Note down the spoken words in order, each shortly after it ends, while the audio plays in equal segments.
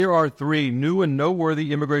Here are 3 new and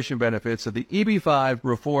noteworthy immigration benefits of the EB5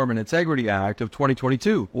 Reform and Integrity Act of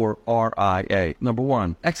 2022, or RIA. Number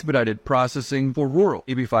 1, expedited processing for rural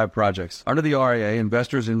EB5 projects. Under the RIA,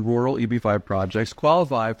 investors in rural EB5 projects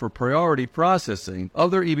qualify for priority processing of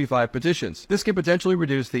their EB5 petitions. This can potentially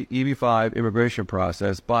reduce the EB5 immigration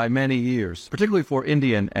process by many years, particularly for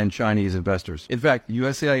Indian and Chinese investors. In fact,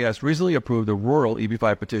 USCIS recently approved a rural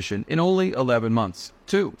EB5 petition in only 11 months.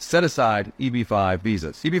 2, set aside EB5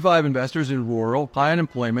 visas. EB5 investors in rural, high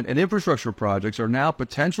unemployment, and infrastructure projects are now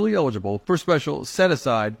potentially eligible for special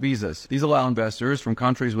set-aside visas. These allow investors from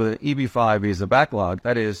countries with an EB5 visa backlog,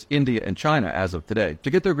 that is, India and China as of today, to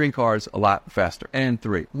get their green cards a lot faster. And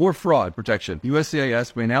 3, more fraud protection.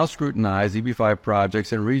 USCIS may now scrutinize EB5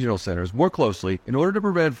 projects and regional centers more closely in order to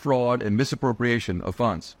prevent fraud and misappropriation of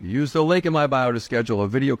funds. Use the link in my bio to schedule a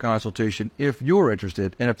video consultation if you're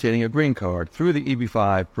interested in obtaining a green card through the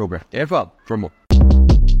EB5 program. And for more.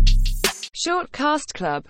 Shortcast Club.